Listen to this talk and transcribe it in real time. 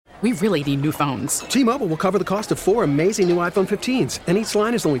We really need new phones. T-Mobile will cover the cost of 4 amazing new iPhone 15s, and each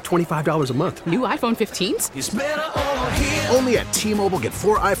line is only $25 a month. New iPhone 15s? It's better over here. Only at T-Mobile, get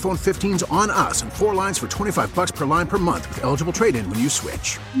 4 iPhone 15s on us and 4 lines for $25 per line per month with eligible trade-in when you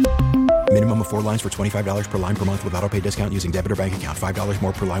switch. Minimum of 4 lines for $25 per line per month with autopay discount using debit or bank account. $5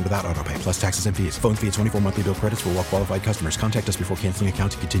 more per line without autopay, plus taxes and fees. Phone fee at 24 monthly bill credits for well-qualified customers. Contact us before canceling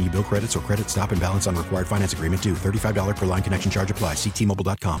account to continue bill credits or credit stop and balance on required finance agreement due. $35 per line connection charge applies. See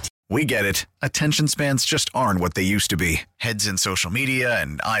T-Mobile.com. We get it. Attention spans just aren't what they used to be. Heads in social media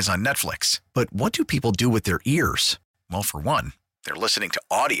and eyes on Netflix. But what do people do with their ears? Well, for one, they're listening to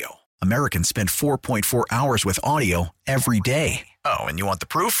audio. Americans spend 4.4 hours with audio every day. Oh, and you want the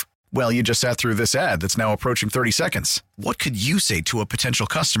proof? Well, you just sat through this ad that's now approaching 30 seconds. What could you say to a potential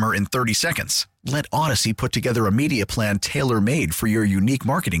customer in 30 seconds? Let Odyssey put together a media plan tailor-made for your unique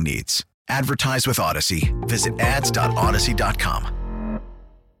marketing needs. Advertise with Odyssey. Visit ads.odyssey.com.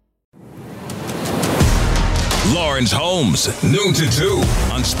 Lawrence Holmes, noon to 2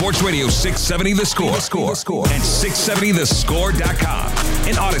 on Sports Radio 670 The Score. And 670thescore.com.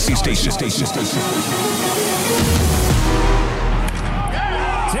 An Odyssey station.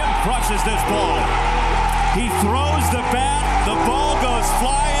 Tim crushes this ball. He throws the bat. The ball goes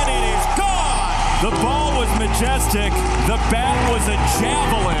flying. It is gone. The ball was majestic. The bat was a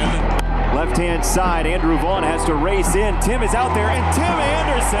javelin. Left-hand side, Andrew Vaughn has to race in. Tim is out there, and Tim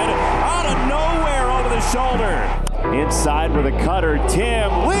Anderson out of nowhere over the shoulder. Inside with a cutter,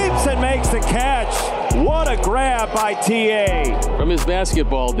 Tim leaps and makes the catch. What a grab by T.A. From his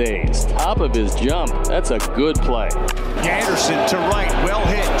basketball days, top of his jump, that's a good play. Anderson to right, well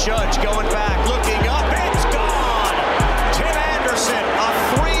hit. Judge going back, looking up, it's gone! Tim Anderson, a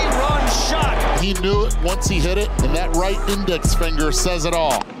 3-run shot. He knew it once he hit it, and that right index finger says it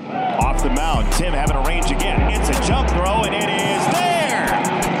all. Off the mound, Tim having a range again. It's a jump throw, and it is there!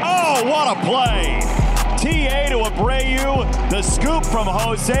 Oh, what a play! T.A. to Abreu. The scoop from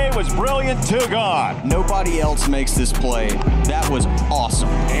Jose was brilliant to God. Nobody else makes this play. That was awesome.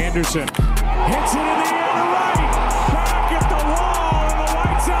 Anderson hits it in the air to right. Back at the wall, and the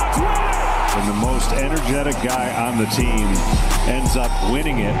White Sox win it. And the most energetic guy on the team ends up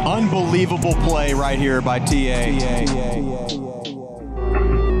winning it. Unbelievable play right here by T.A.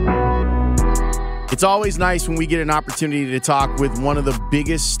 It's always nice when we get an opportunity to talk with one of the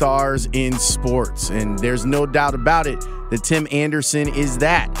biggest stars in sports, and there's no doubt about it that Tim Anderson is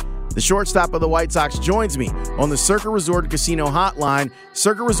that. The shortstop of the White Sox joins me on the Circa Resort Casino hotline.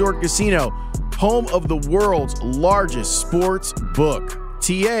 Circa Resort Casino, home of the world's largest sports book.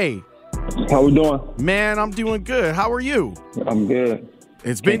 T.A. How we doing? Man, I'm doing good. How are you? I'm good.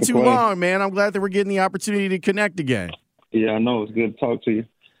 It's been too long, man. I'm glad that we're getting the opportunity to connect again. Yeah, I know. It's good to talk to you.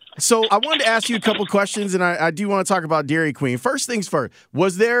 So I wanted to ask you a couple questions, and I do want to talk about Dairy Queen. First things first,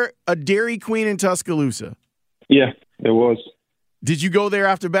 was there a Dairy Queen in Tuscaloosa? Yeah, there was. Did you go there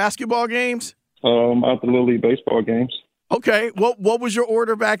after basketball games? After Little League baseball games. Okay. What was your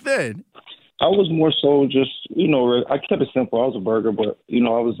order back then? I was more so just, I kept it simple. I was a burger, but,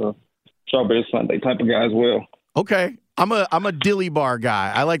 I was a strawberry sundae type of guy as well. Okay. I'm a dilly bar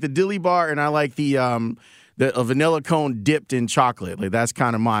guy. I like the dilly bar, and I like the vanilla cone dipped in chocolate. Like that's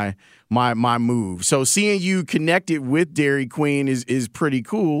kind of my move. So seeing you connected with Dairy Queen is pretty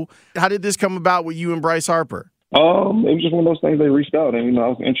cool. How did this come about with you and Bryce Harper? It was just one of those things. They reached out, and I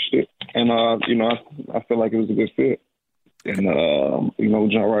was interested, and I feel like it was a good fit, and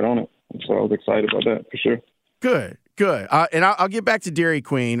jump right on it. So I was excited about that for sure. Good. And I'll get back to Dairy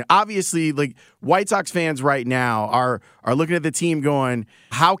Queen. Obviously, like White Sox fans right now are looking at the team going,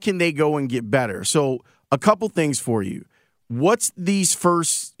 how can they go and get better? So a couple things for you. What's these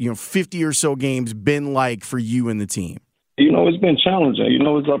first 50 or so games been like for you and the team? It's been challenging.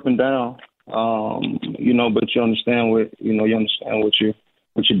 It's up and down. But you understand what you're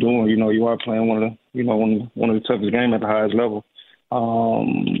doing. You are playing one of the toughest games at the highest level.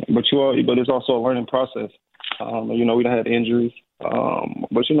 But it's also a learning process. We done had injuries.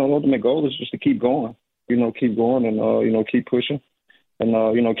 But the ultimate goal is just to keep going. Keep going and keep pushing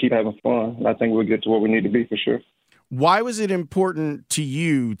and keep having fun. And I think we'll get to where we need to be for sure. Why was it important to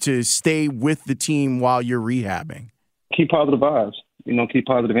you to stay with the team while you're rehabbing? Keep positive vibes. Keep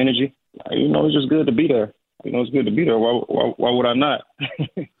positive energy. It's just good to be there. It's good to be there. Why would I not?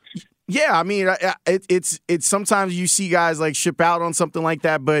 Yeah, I mean, it's sometimes you see guys like ship out on something like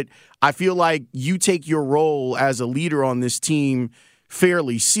that, but I feel like you take your role as a leader on this team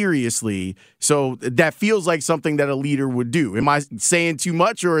fairly seriously. So that feels like something that a leader would do. Am I saying too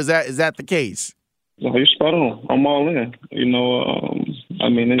much, or is that the case? No, you're spot on. I'm all in.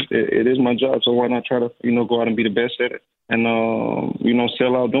 It is my job, so why not try to go out and be the best at it? and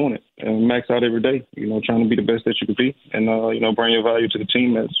sell out doing it and max out every day. Trying to be the best that you could be, and bring your value to the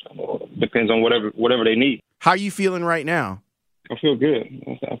team. That depends on whatever they need. How are you feeling right now? I feel good.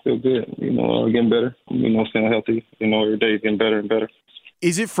 Getting better. Feeling healthy. Every day getting better and better.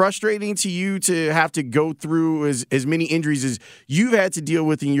 Is it frustrating to you to have to go through as many injuries as you've had to deal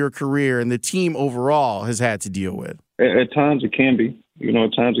with in your career and the team overall has had to deal with? At times it can be.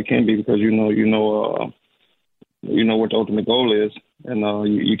 At times it can be because you know what the ultimate goal is, and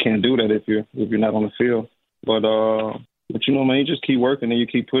you can't do that if you're not on the field. But man, you just keep working and you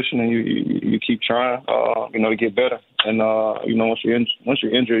keep pushing and you keep trying, to get better. And once you're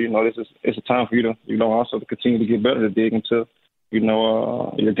injured, it's a time for you to also to continue to get better, to dig into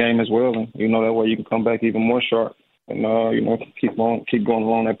your game as well, and that way you can come back even more sharp and keep going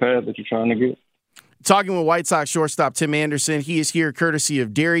along that path that you're trying to get. Talking with White Sox shortstop Tim Anderson. He is here courtesy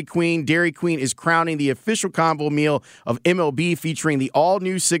of Dairy Queen. Dairy Queen is crowning the official combo meal of MLB, featuring the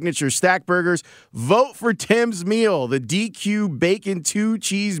all-new signature stack burgers. Vote for Tim's meal, the DQ Bacon 2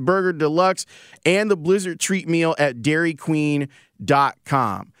 Cheeseburger Deluxe and the Blizzard Treat Meal at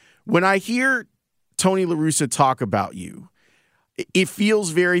dairyqueen.com. When I hear Tony La Russa talk about you, it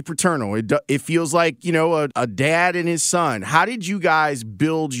feels very paternal. It feels like, a dad and his son. How did you guys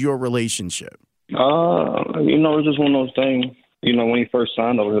build your relationship? It's just one of those things. When he first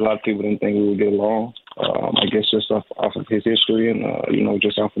signed over, a lot of people didn't think we would get along. I guess just off of his history and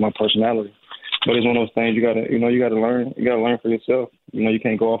just off of my personality. But it's one of those things you gotta learn. You gotta learn for yourself. You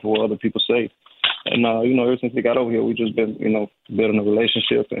can't go off of what other people say. And ever since we got over here, we've just been building a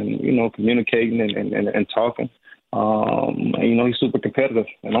relationship and communicating and talking. He's super competitive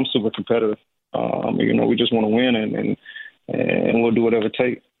and I'm super competitive. We just want to win and we'll do whatever it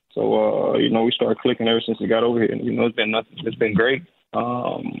takes. So, we started clicking ever since we got over here. And, it's been great.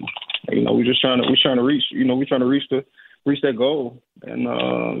 We're trying to reach that goal. And,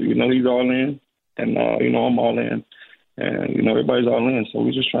 he's all in and, I'm all in and, everybody's all in. So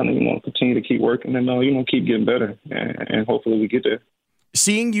we're just trying to, continue to keep working and, keep getting better and hopefully we get there.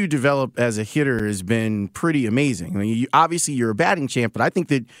 Seeing you develop as a hitter has been pretty amazing. I mean, obviously you're a batting champ, but I think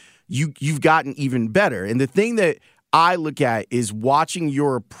that you've gotten even better. And the thing that I look at is watching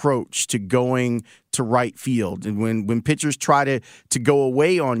your approach to going to right field. And when pitchers try to go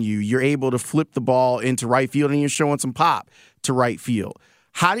away on you, you're able to flip the ball into right field and you're showing some pop to right field.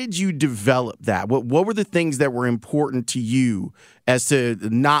 How did you develop that? What were the things that were important to you as to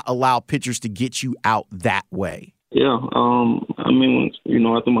not allow pitchers to get you out that way? Yeah,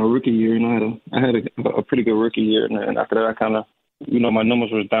 after my rookie year, I had a pretty good rookie year, and after that, I kind of, my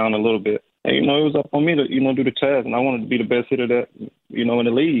numbers was down a little bit. And, it was up on me to, do the task, and I wanted to be the best hitter that, in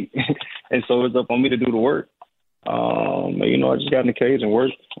the league. And so it was up on me to do the work. I just got in the cage and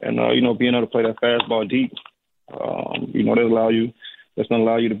worked, and, being able to play that fastball deep, that's going to allow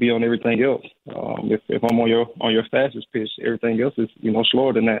you to be on everything else. If I'm on your fastest pitch, everything else is,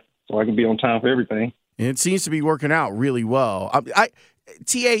 slower than that. So I can be on time for everything. And it seems to be working out really well.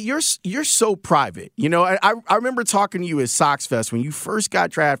 TA, you're so private. I remember talking to you at Sox Fest when you first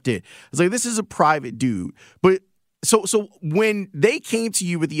got drafted. I was like, this is a private dude. But so when they came to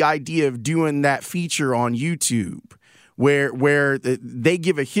you with the idea of doing that feature on YouTube where they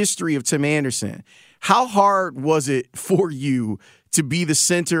give a history of Tim Anderson, how hard was it for you to be the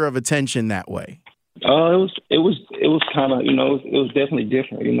center of attention that way? It was kind of, it was definitely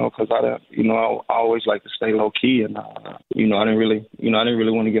different, because I always like to stay low key, and I didn't really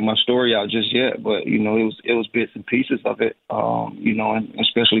want to get my story out just yet, but it was bits and pieces of it, and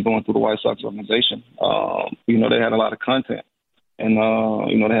especially going through the White Sox organization, they had a lot of content, and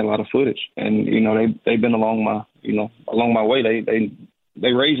they had a lot of footage, and they've been along my way.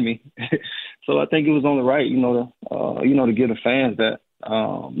 They raised me, so I think it was only right, to give the fans that.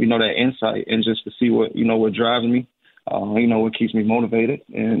 That insight and just to see what drives me, what keeps me motivated,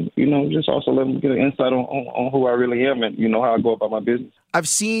 and, just also let them get an insight on who I really am and, how I go about my business. I've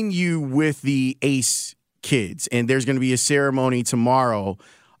seen you with the Ace kids, and there's going to be a ceremony tomorrow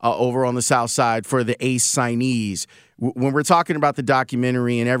over on the South Side for the Ace signees. When we're talking about the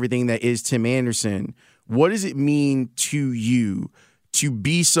documentary and everything that is Tim Anderson, what does it mean to you to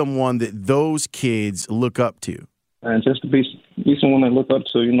be someone that those kids look up to? And just to be someone I look up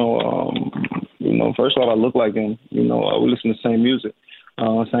to, first of all, I look like him. We listen to the same music,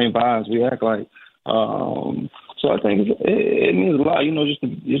 same vibes. We act like. So I think it means a lot,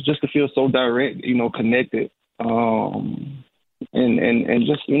 just to feel so direct, connected, and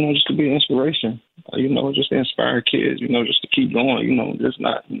just to be an inspiration, just to inspire kids, just to keep going, just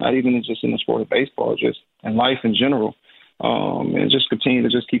not even just in the sport of baseball, just in life in general, and just continue to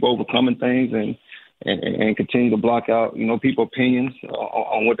just keep overcoming things and and continue to block out, people's opinions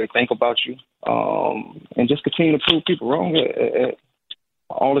on what they think about you, and just continue to prove people wrong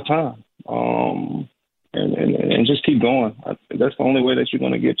all the time, and just keep going. That's the only way that you're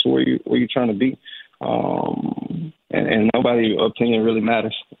going to get to where you're trying to be, and nobody's opinion really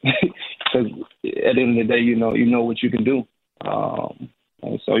matters because at the end of the day, you know what you can do,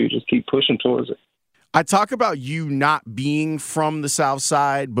 and so you just keep pushing towards it. I talk about you not being from the South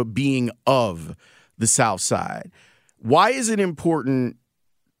Side, but being of the South Side. Why is it important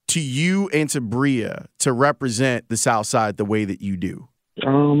to you and to Bria to represent the South Side the way that you do?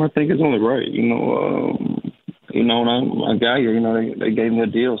 I think it's only right. When I got here, they gave me a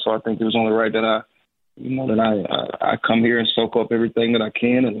deal, so I think it was only right that I come here and soak up everything that I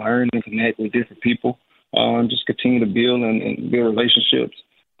can and learn and connect with different people, and just continue to build and build relationships.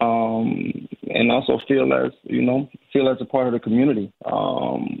 And also feel as a part of the community.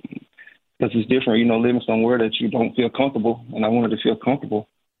 Because it's different, living somewhere that you don't feel comfortable, and I wanted to feel comfortable.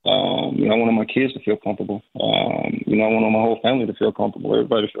 I wanted my kids to feel comfortable. I wanted my whole family to feel comfortable,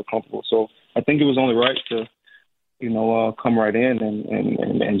 everybody to feel comfortable. So I think it was only right to, come right in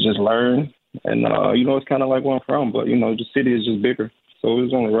and just learn. And, it's kind of like where I'm from, but, the city is just bigger. So it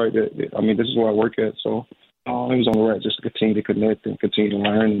was only right this is where I work at, so it was only right just to continue to connect and continue to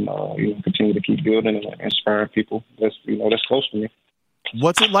learn and, continue to keep building and inspiring people. That's close to me.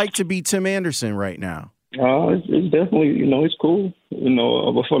 What's it like to be Tim Anderson right now? It's definitely, it's cool.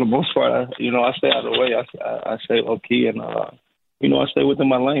 But for the most part, I stay out of the way. I stay low key and, I stay within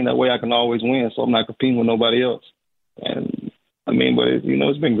my lane. That way I can always win. So I'm not competing with nobody else. And but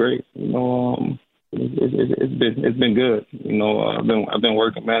it's been great. It's been good. I've been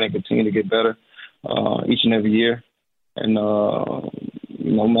working, man, and continue to get better each and every year. And, I've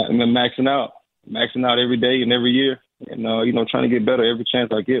been maxing out every day and every year. And, trying to get better every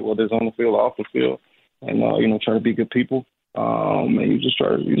chance I get, whether it's on the field or off the field. And, try to be good people. And you just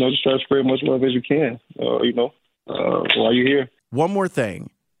try to spread as much love as you can, while you're here. One more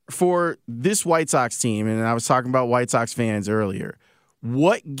thing. For this White Sox team, and I was talking about White Sox fans earlier,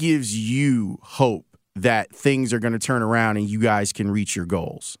 what gives you hope that things are going to turn around and you guys can reach your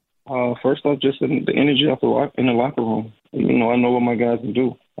goals? First off, just the energy in the locker room. I know what my guys can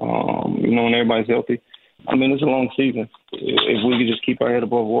do, when everybody's healthy. It's a long season. If we could just keep our head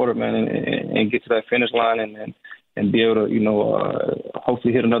above water, man, and get to that finish line and be able to,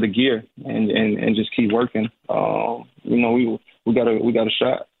 hopefully hit another gear and just keep working. We got a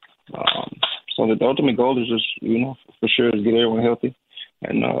shot. So the ultimate goal is just, for sure is get everyone healthy,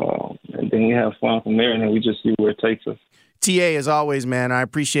 and then we have fun from there, and then we just see where it takes us. TA, as always, man, I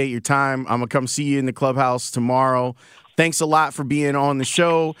appreciate your time. I'm going to come see you in the clubhouse tomorrow. Thanks a lot for being on the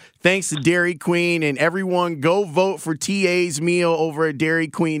show. Thanks to Dairy Queen, and everyone go vote for TA's meal over at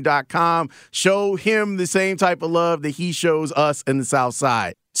dairyqueen.com. Show him the same type of love that he shows us in the South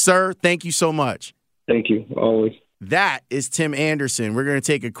Side. Sir, thank you so much. Thank you, always. That is Tim Anderson. We're going to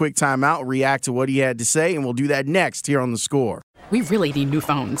take a quick time out, react to what he had to say, and we'll do that next here on The Score. We really need new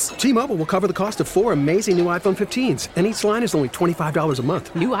phones. T-Mobile will cover the cost of 4 amazing new iPhone 15s, and each line is only $25 a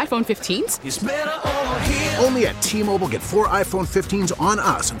month. New iPhone 15s? It's better over here. Only at T-Mobile, get 4 iPhone 15s on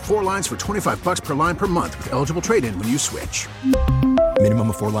us and 4 lines for $25 per line per month with eligible trade-in when you switch.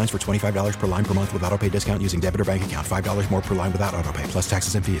 Minimum of 4 lines for $25 per line per month with autopay discount using debit or bank account. $5 more per line without autopay, plus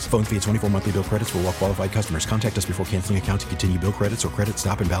taxes and fees. Phone fee at 24 monthly bill credits for well-qualified customers. Contact us before canceling account to continue bill credits or credit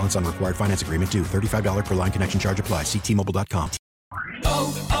stop and balance on required finance agreement due. $35 per line connection charge applies. See T-Mobile.com.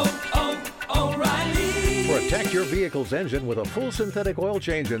 O'Reilly. Protect your vehicle's engine with a full synthetic oil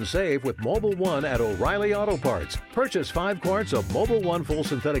change and save with Mobil 1 at O'Reilly Auto Parts. Purchase 5 quarts of Mobil 1 full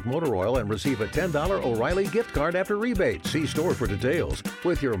synthetic motor oil and receive a $10 O'Reilly gift card after rebate. See store for details.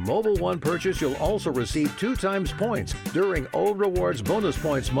 With your Mobil 1 purchase, you'll also receive 2 times points during O Rewards Bonus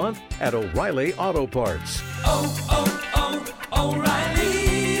Points Month at O'Reilly Auto Parts.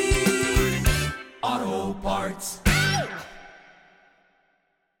 O'Reilly Auto Parts.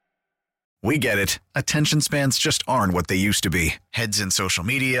 We get it. Attention spans just aren't what they used to be. Heads in social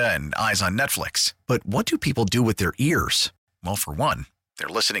media and eyes on Netflix. But what do people do with their ears? Well, for one, they're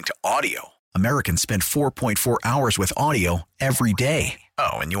listening to audio. Americans spend 4.4 hours with audio every day.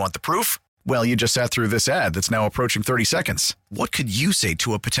 Oh, and you want the proof? Well, you just sat through this ad that's now approaching 30 seconds. What could you say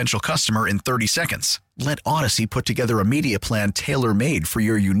to a potential customer in 30 seconds? Let Odyssey put together a media plan tailor-made for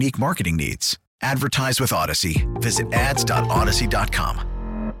your unique marketing needs. Advertise with Odyssey. Visit ads.odyssey.com.